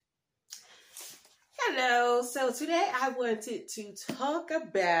Hello. So today I wanted to talk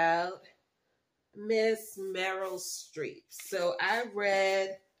about Miss Meryl Streep. So I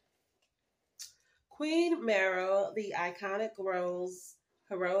read Queen Meryl, the iconic roles,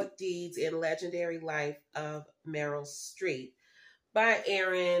 heroic deeds, and legendary life of Meryl Streep by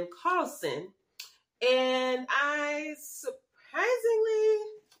Erin Carlson. And I surprisingly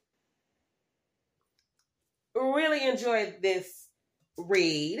really enjoyed this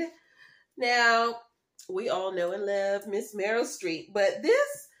read. Now, we all know and love Miss Meryl Streep, but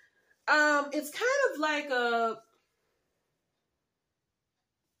this, it's kind of like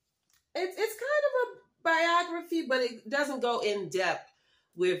it's kind of a biography, but it doesn't go in depth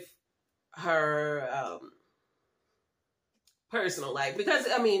with her personal life because,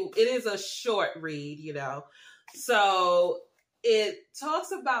 I mean, it is a short read, so it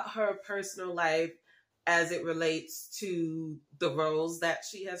talks about her personal life as it relates to the roles that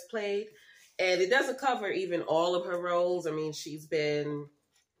she has played. And it doesn't cover even all of her roles. I mean, she's been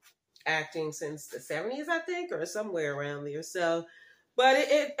acting since the 70s, I think, or somewhere around there. So, but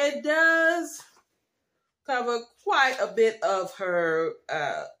it does cover quite a bit of her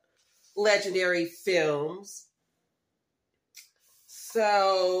legendary films.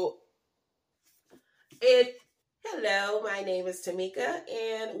 So, hello, my name is Tamika,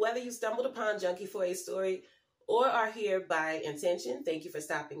 and whether you stumbled upon Junkie for a Story or are here by intention, thank you for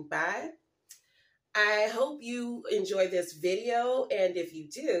stopping by. I hope you enjoy this video, and if you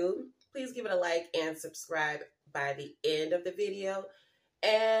do, please give it a like and subscribe by the end of the video,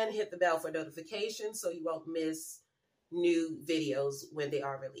 and hit the bell for notifications so you won't miss new videos when they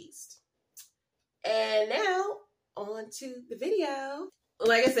are released. And now, on to the video.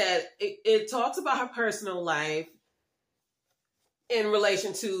 Like I said, it talks about her personal life in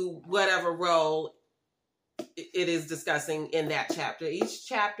relation to whatever role it is discussing in that chapter. Each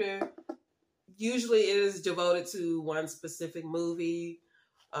chapter usually is devoted to one specific movie,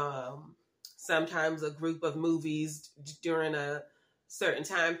 sometimes a group of movies during a certain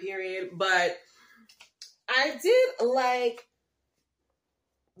time period. But I did like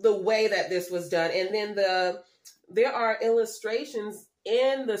the way that this was done. And then there are illustrations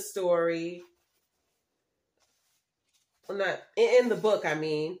in the story, well, not in the book, I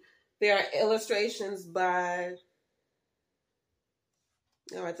mean. There are illustrations by,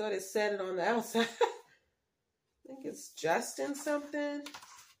 no, I thought it said it on the outside. I think it's Justin something.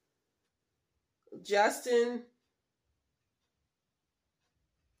 Justin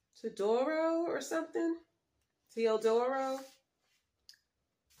Teodoro or something. Teodoro.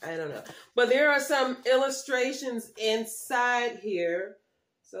 I don't know. But there are some illustrations inside here.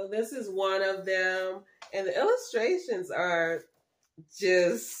 So this is one of them. And the illustrations are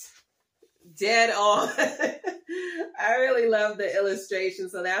just dead on. I really love the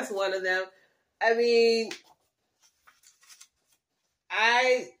illustrations. So that's one of them. I mean,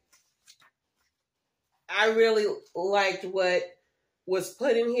 I really liked what was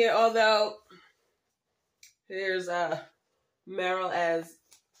put in here. Although, here's Meryl as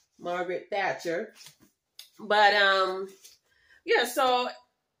Margaret Thatcher. But, yeah, so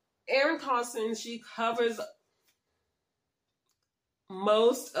Erin Carlson, she covers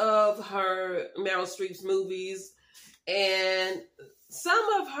most of her Meryl Streep's movies and some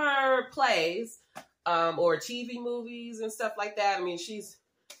of her plays, or TV movies and stuff like that. I mean,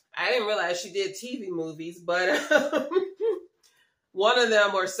 I didn't realize she did TV movies, but one of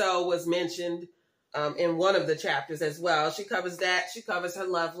them or so was mentioned in one of the chapters as well. She covers that. She covers her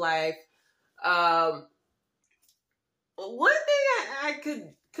love life. One thing I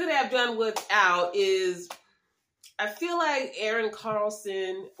could have done without is, I feel like Erin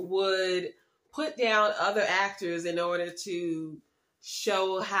Carlson would put down other actors in order to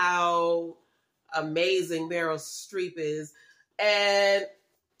show how amazing Meryl Streep is. And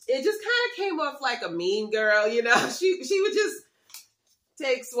it just kind of came off like a mean girl, She would just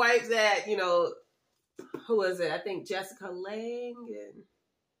take swipes at, who was it? I think Jessica Lange and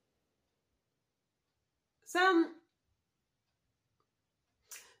some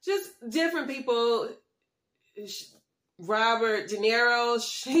just different people. Robert De Niro,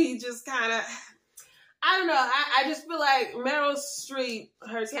 she just kind of, I don't know. I just feel like Meryl Streep,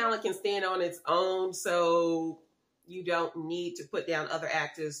 her talent can stand on its own, so you don't need to put down other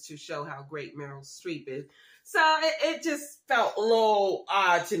actors to show how great Meryl Streep is. So it just felt a little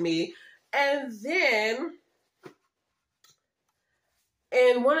odd to me. And then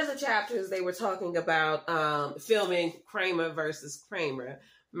in one of the chapters, they were talking about filming Kramer versus Kramer.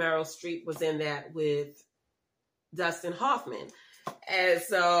 Meryl Streep was in that with Dustin Hoffman. And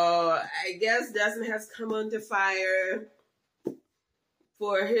so I guess Dustin has come under fire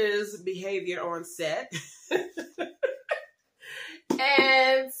for his behavior on set.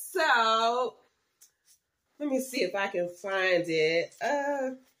 And so, let me see if I can find it.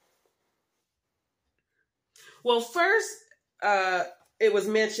 Well, first, it was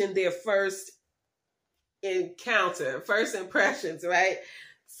mentioned their first encounter, first impressions, right?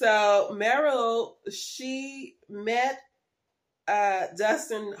 So Meryl, she met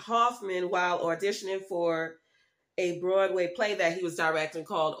Dustin Hoffman while auditioning for a Broadway play that he was directing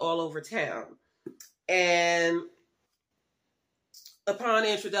called All Over Town. And upon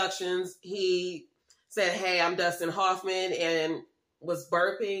introductions, he said, "Hey, I'm Dustin Hoffman," and was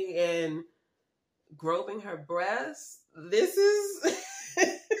burping and groping her breasts. This is...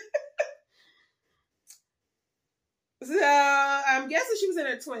 So I'm guessing she was in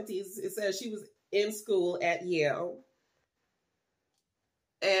her 20s. It says she was in school at Yale.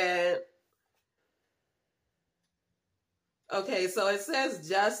 And okay, so it says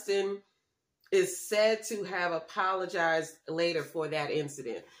Justin is said to have apologized later for that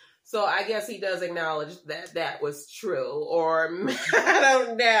incident. So I guess he does acknowledge that that was true, or I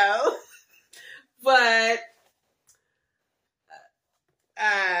don't know. But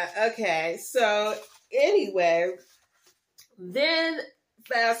okay, so anyway, then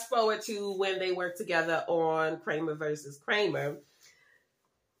fast forward to when they worked together on Kramer versus Kramer.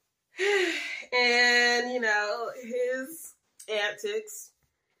 And, you know, his antics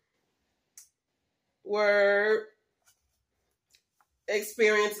were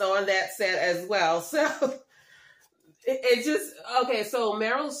experienced on that set as well. So it just, okay, so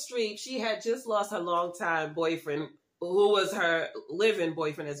Meryl Streep, she had just lost her longtime boyfriend, who was her live-in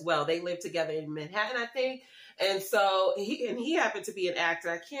boyfriend as well. They lived together in Manhattan, I think. And so he happened to be an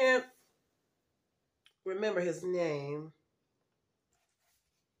actor. I can't remember his name.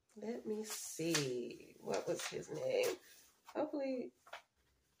 Let me see. What was his name? Hopefully,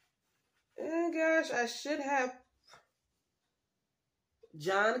 oh gosh, I should have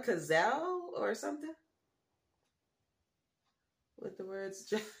John Cazale or something with the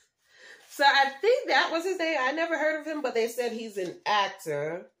words. So I think that was his name. I never heard of him, but they said he's an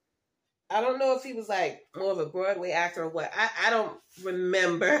actor. I don't know if he was like more of a Broadway actor or what. I don't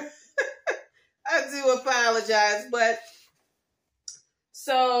remember. I do apologize, but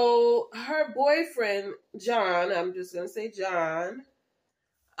so her boyfriend, John, I'm just going to say John,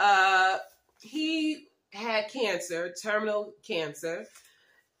 he had cancer, terminal cancer,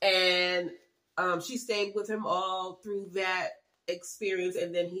 and she stayed with him all through that experience,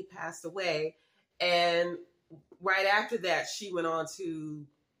 and then he passed away. And right after that, she went on to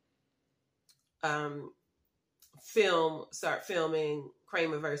start filming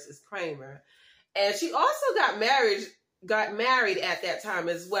Kramer versus Kramer. And she also got married at that time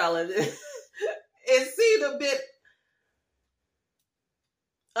as well. And it seemed a bit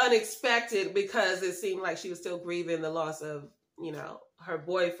unexpected because it seemed like she was still grieving the loss of, you know, her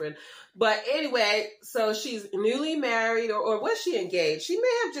boyfriend. But anyway, so she's newly married, or was she engaged? She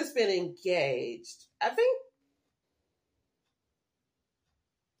may have just been engaged. I think.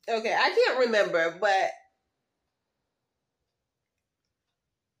 Okay, I can't remember, but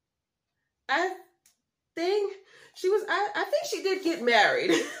I think she was, I think she did get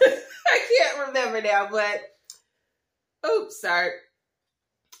married. I can't remember now, but oops, sorry.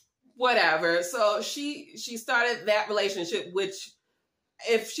 Whatever. So she started that relationship, which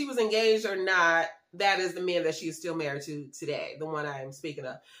if she was engaged or not, that is the man that she is still married to today, the one I am speaking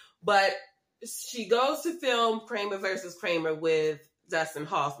of. But she goes to film Kramer versus Kramer with Dustin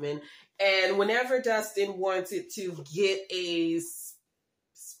Hoffman. And whenever Dustin wanted to get a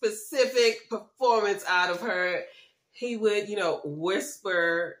specific performance out of her, he would, you know,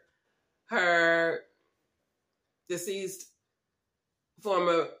 whisper her deceased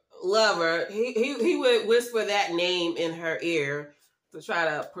former lover. He would whisper that name in her ear to try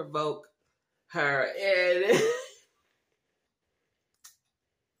to provoke her. And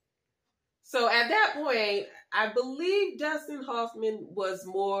so at that point, I believe Dustin Hoffman was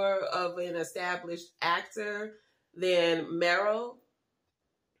more of an established actor than Meryl.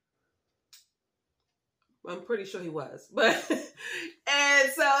 I'm pretty sure he was. But,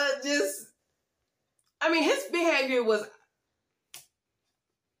 and so just, I mean, his behavior was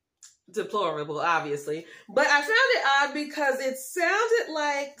deplorable, obviously. But I found it odd because it sounded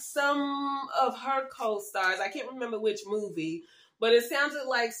like some of her co-stars, I can't remember which movie, but it sounded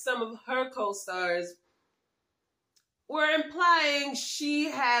like some of her co-stars were implying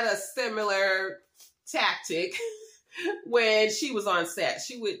she had a similar tactic when she was on set.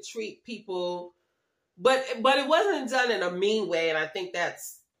 She would treat people, but it wasn't done in a mean way, and I think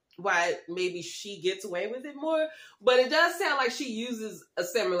that's why maybe she gets away with it more. But it does sound like she uses a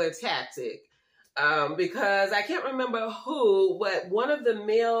similar tactic. Because I can't remember who, but one of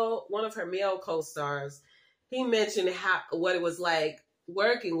her male co-stars, he mentioned what it was like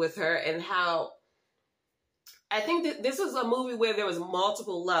working with her, and how I think that this was a movie where there was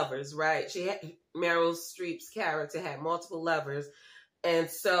multiple lovers, right? Meryl Streep's character had multiple lovers, and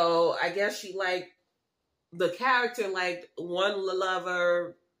so I guess the character liked one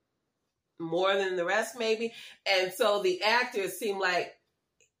lover more than the rest, maybe, and so the actor seemed like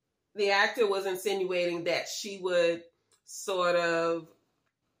the actor was insinuating that she would sort of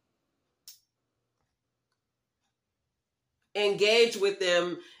engage with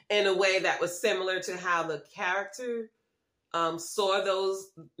them in a way that was similar to how the character saw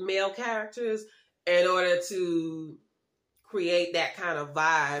those male characters, in order to create that kind of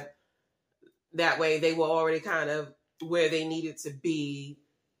vibe. That way they were already kind of where they needed to be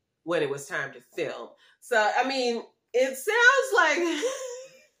when it was time to film. So, I mean, it sounds like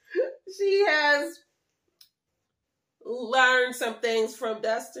she has learned some things from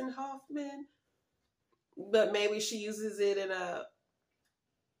Dustin Hoffman, but maybe she uses it in a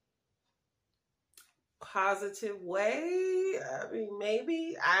positive way. I mean,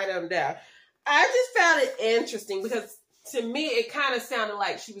 maybe. I don't know. I just found it interesting because to me, it kind of sounded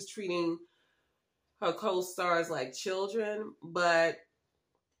like she was treating her co-stars like children, but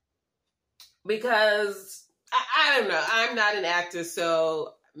because I don't know, I'm not an actor,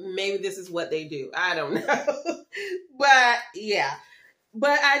 so maybe this is what they do. I don't know. But yeah.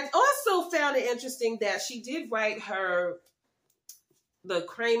 But I also found it interesting that she did write the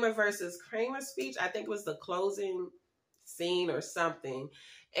Kramer versus Kramer speech. I think it was the closing scene or something.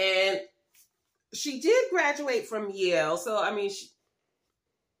 And she did graduate from Yale. So, I mean,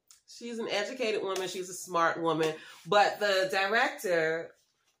 she's an educated woman. She's a smart woman. But the director,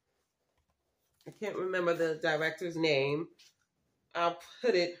 I can't remember the director's name. I'll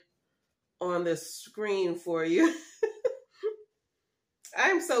put it on the screen for you.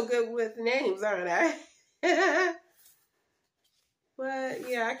 I'm so good with names, aren't I? But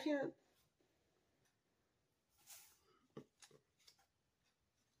yeah, I can't.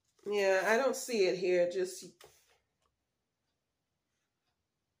 Yeah, I don't see it here. Just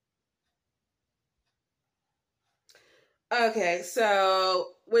okay, so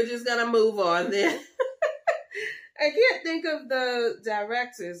we're just gonna move on then. I can't think of the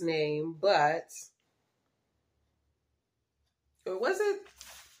director's name, but or was it?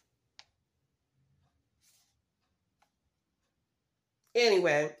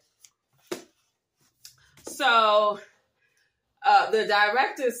 Anyway, so the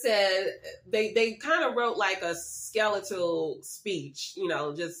director said they kind of wrote like a skeletal speech,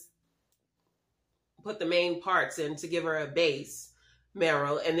 just put the main parts in to give her a base,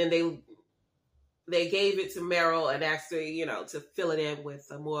 Meryl, and then they gave it to Meryl and asked her, to fill it in with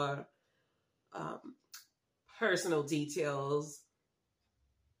some more personal details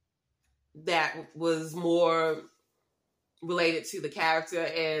that was more related to the character.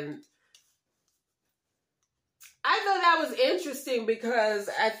 And I thought that was interesting because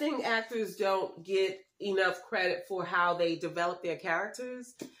I think actors don't get enough credit for how they develop their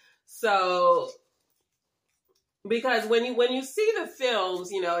characters. So, because when you see the films,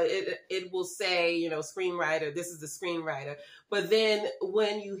 it will say, screenwriter, this is the screenwriter. But then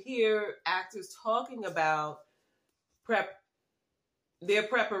when you hear actors talking about their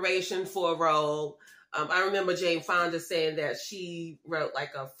preparation for a role, I remember Jane Fonda saying that she wrote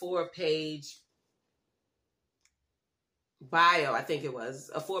like a 4-page bio, I think it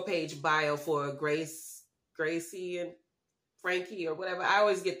was, a 4-page bio for Gracie and Frankie or whatever. I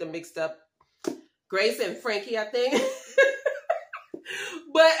always get them mixed up. Grace and Frankie, I think.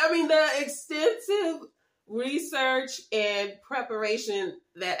 But, I mean, the extensive research and preparation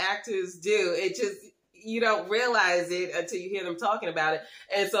that actors do, it just, you don't realize it until you hear them talking about it.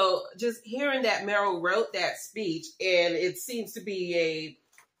 And so just hearing that Meryl wrote that speech, and it seems to be a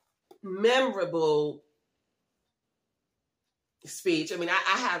memorable speech. I mean,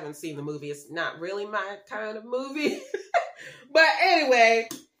 I haven't seen the movie. It's not really my kind of movie. But anyway,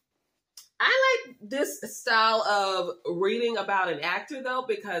 I like this style of reading about an actor, though,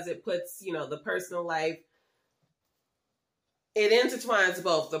 because it puts, the personal life, it intertwines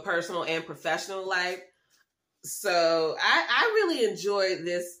both the personal and professional life. So I really enjoy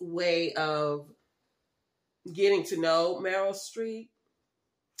this way of getting to know Meryl Streep.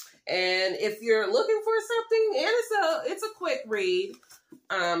 And if you're looking for something, and it's a quick read,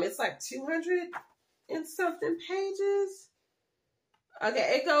 it's like 200 and something pages.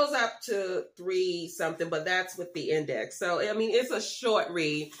 Okay, it goes up to 3 something, but that's with the index. So, I mean, it's a short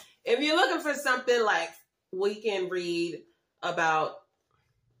read. If you're looking for something like weekend read about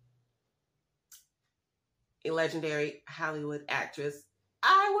a legendary Hollywood actress,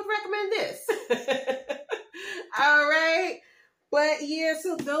 I would recommend this. All right. But yeah,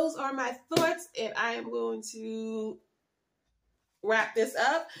 so those are my thoughts, and I am going to wrap this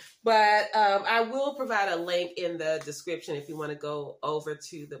up. But I will provide a link in the description if you want to go over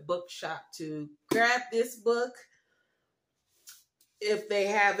to the bookshop to grab this book. If they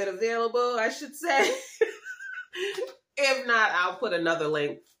have it available, I should say. If not, I'll put another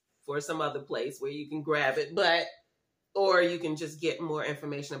link for some other place where you can grab it. Or you can just get more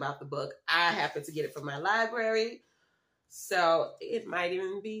information about the book. I happen to get it from my library, so it might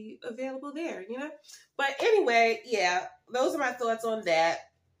even be available there, you know? But anyway, yeah, those are my thoughts on that.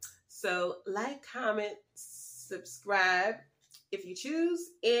 So like, comment, subscribe if you choose,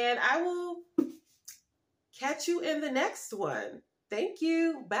 and I will catch you in the next one. Thank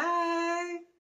you. Bye.